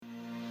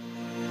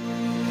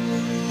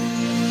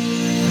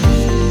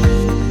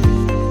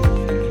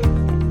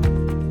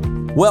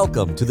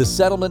Welcome to the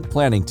Settlement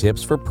Planning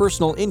Tips for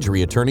Personal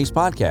Injury Attorneys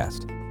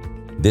podcast.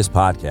 This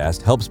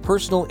podcast helps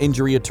personal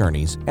injury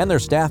attorneys and their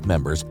staff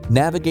members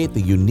navigate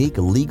the unique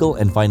legal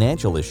and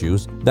financial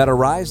issues that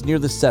arise near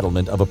the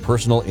settlement of a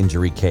personal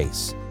injury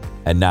case.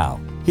 And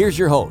now, here's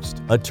your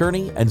host,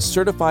 attorney and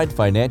certified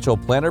financial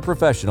planner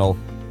professional,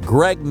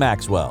 Greg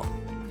Maxwell.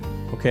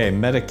 Okay,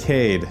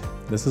 Medicaid.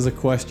 This is a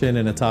question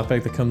and a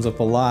topic that comes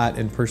up a lot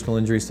in personal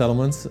injury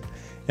settlements,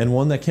 and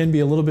one that can be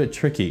a little bit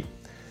tricky.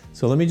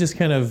 So let me just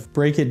kind of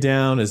break it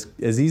down as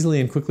easily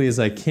and quickly as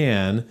I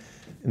can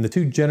in the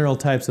two general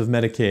types of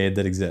Medicaid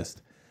that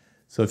exist.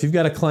 So if you've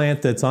got a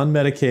client that's on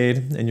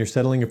Medicaid and you're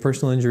settling a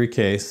personal injury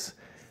case,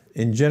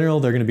 in general,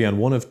 they're going to be on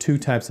one of two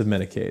types of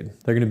Medicaid.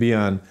 They're going to be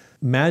on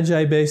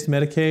MAGI-based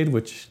Medicaid,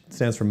 which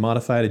stands for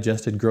Modified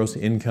Adjusted Gross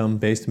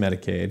Income-based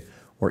Medicaid,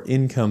 or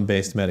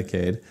income-based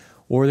Medicaid,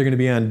 or they're going to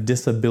be on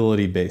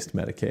disability-based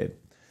Medicaid.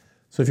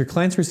 So if your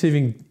client's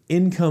receiving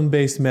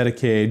income-based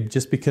Medicaid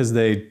just because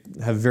they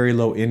have very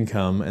low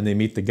income and they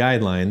meet the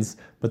guidelines,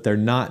 but they're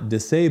not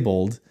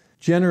disabled,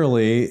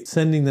 generally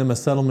sending them a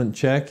settlement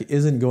check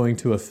isn't going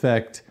to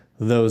affect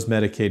those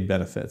Medicaid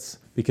benefits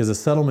because a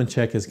settlement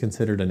check is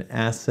considered an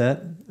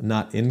asset,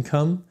 not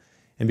income.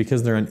 And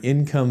because they're on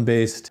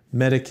income-based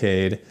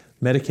Medicaid,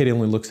 Medicaid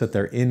only looks at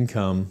their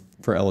income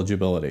for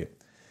eligibility.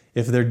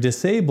 If they're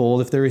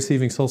disabled, if they're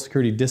receiving Social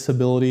Security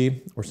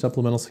disability or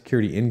supplemental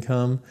security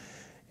income,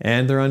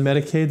 and they're on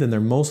Medicaid, then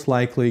they're most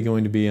likely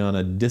going to be on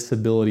a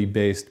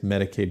disability-based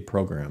Medicaid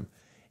program.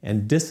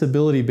 And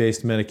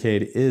disability-based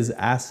Medicaid is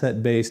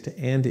asset-based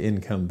and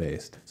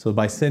income-based. So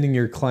by sending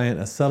your client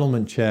a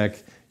settlement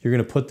check, you're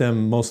going to put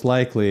them most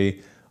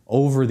likely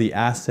over the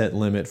asset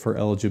limit for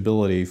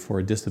eligibility for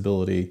a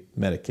disability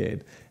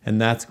Medicaid.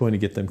 And that's going to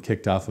get them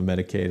kicked off of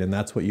Medicaid, and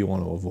that's what you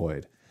want to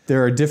avoid.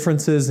 There are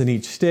differences in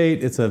each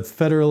state. It's a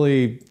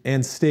federally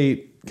and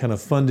state kind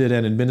of funded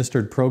and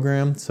administered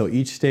program. So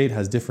each state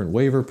has different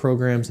waiver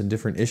programs and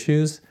different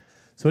issues.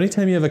 So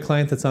anytime you have a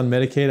client that's on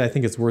Medicaid, I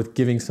think it's worth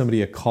giving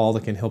somebody a call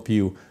that can help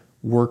you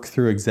work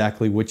through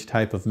exactly which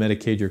type of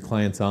Medicaid your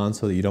client's on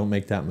so that you don't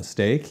make that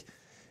mistake.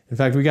 In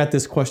fact, we got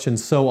this question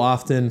so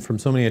often from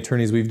so many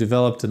attorneys, we've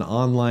developed an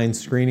online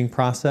screening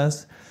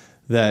process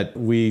that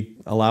we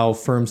allow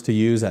firms to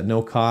use at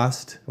no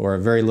cost or a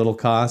very little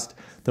cost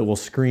that will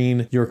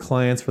screen your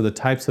clients for the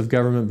types of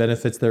government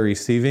benefits they're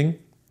receiving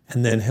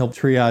and then help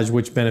triage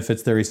which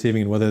benefits they're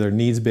receiving and whether they're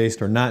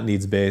needs-based or not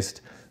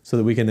needs-based so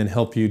that we can then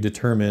help you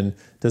determine,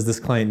 does this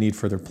client need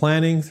further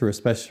planning through a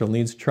special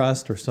needs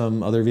trust or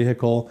some other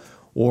vehicle,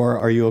 or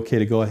are you okay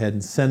to go ahead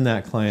and send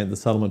that client the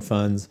settlement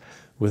funds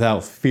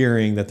without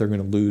fearing that they're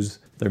going to lose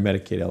their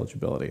Medicaid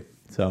eligibility.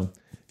 So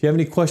if you have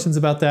any questions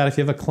about that, if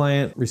you have a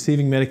client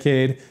receiving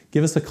Medicaid,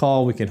 give us a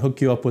call. We can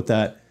hook you up with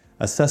that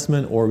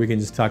assessment, or we can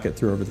just talk it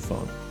through over the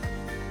phone.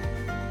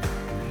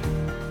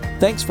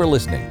 Thanks for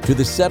listening to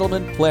the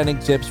Settlement Planning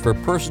Tips for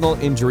Personal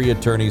Injury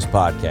Attorneys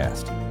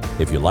podcast.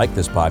 If you like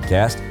this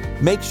podcast,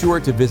 make sure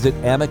to visit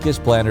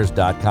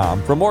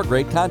amicusplanners.com for more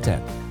great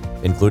content,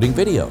 including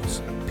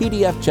videos,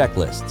 PDF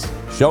checklists,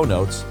 show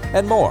notes,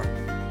 and more.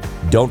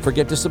 Don't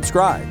forget to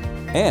subscribe,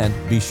 and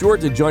be sure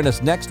to join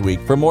us next week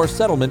for more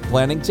settlement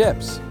planning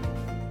tips.